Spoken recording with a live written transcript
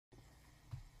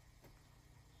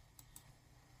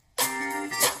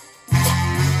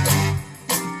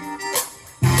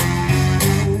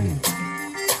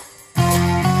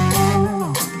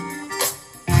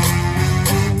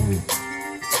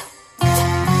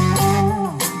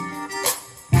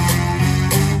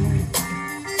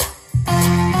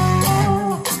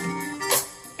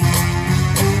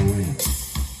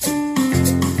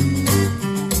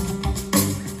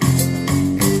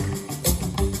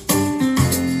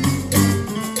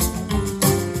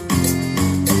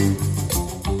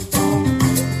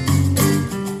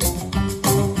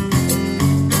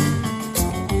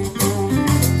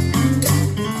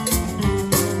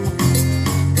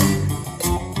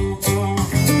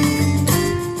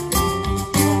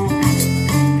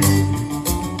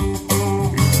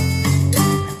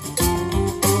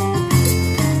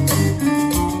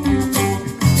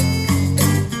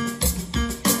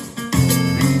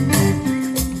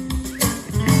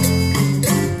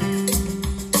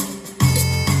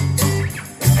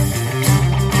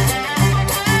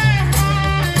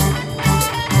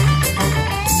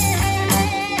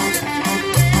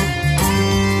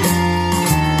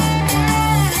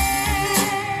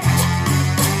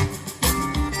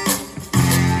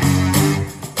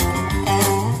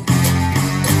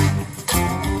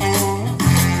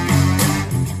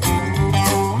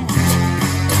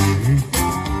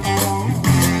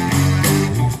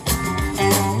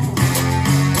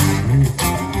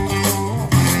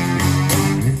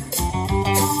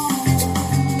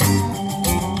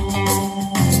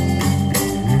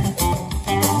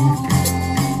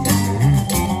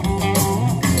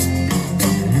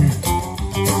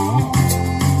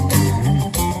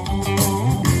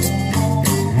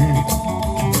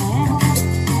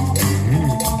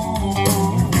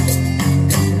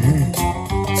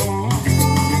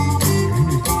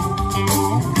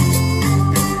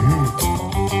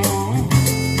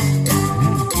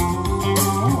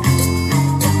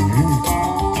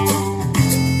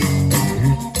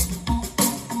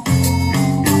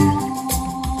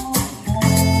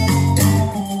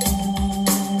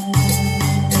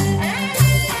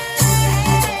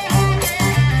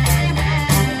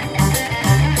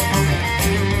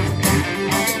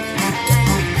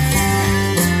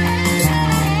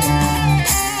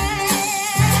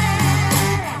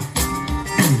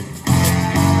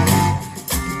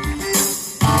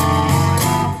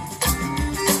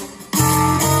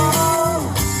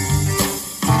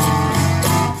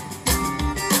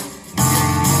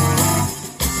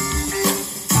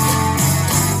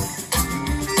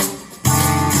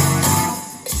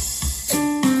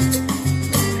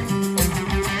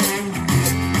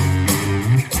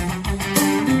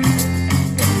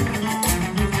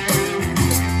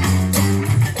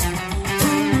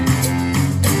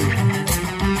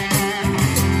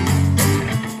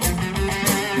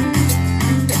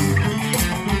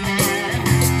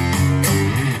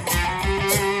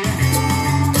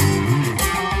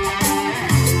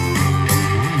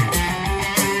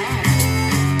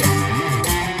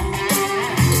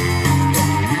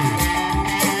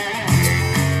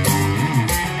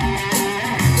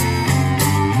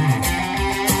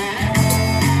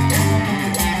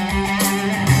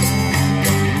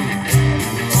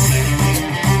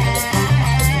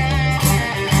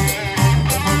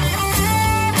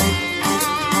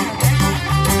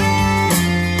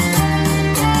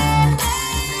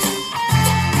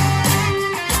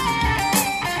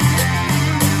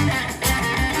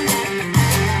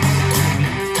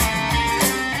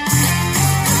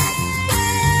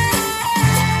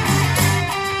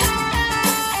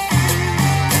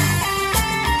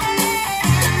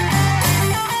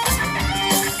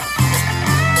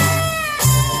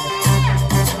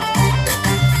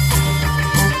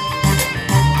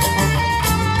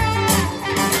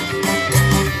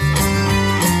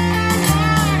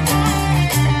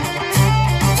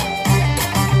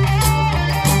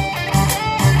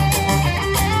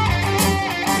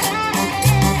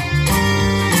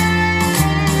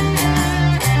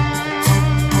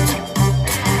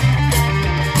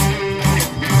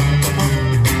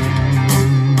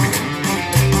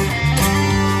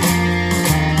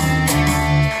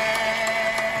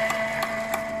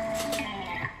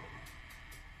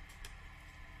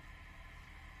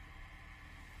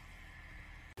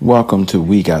Welcome to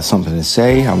We Got Something to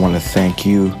Say. I want to thank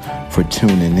you for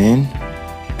tuning in.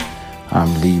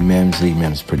 I'm Lee Mims, Lee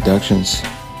Mims Productions.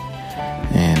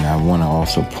 And I want to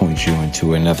also point you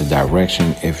into another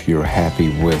direction if you're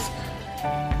happy with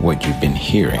what you've been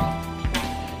hearing.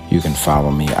 You can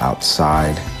follow me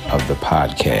outside of the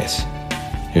podcast.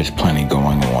 There's plenty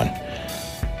going on.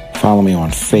 Follow me on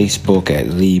Facebook at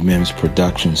Lee Mims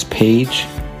Productions page.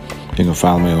 You can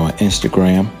follow me on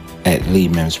Instagram at Lee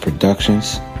Mims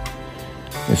Productions.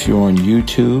 If you're on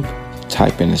YouTube,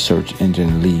 type in the search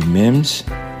engine Lee Mims.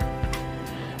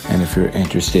 And if you're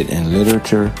interested in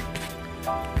literature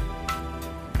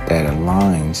that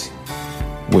aligns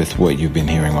with what you've been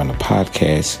hearing on the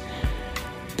podcast,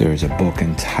 there's a book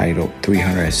entitled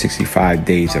 365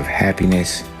 Days of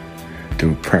Happiness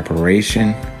Through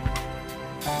Preparation,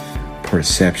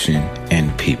 Perception,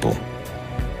 and People.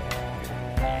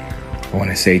 I want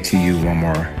to say to you one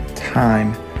more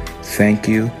time, thank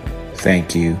you,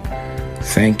 thank you,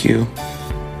 thank you.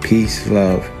 Peace,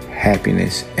 love,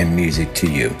 happiness, and music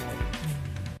to you.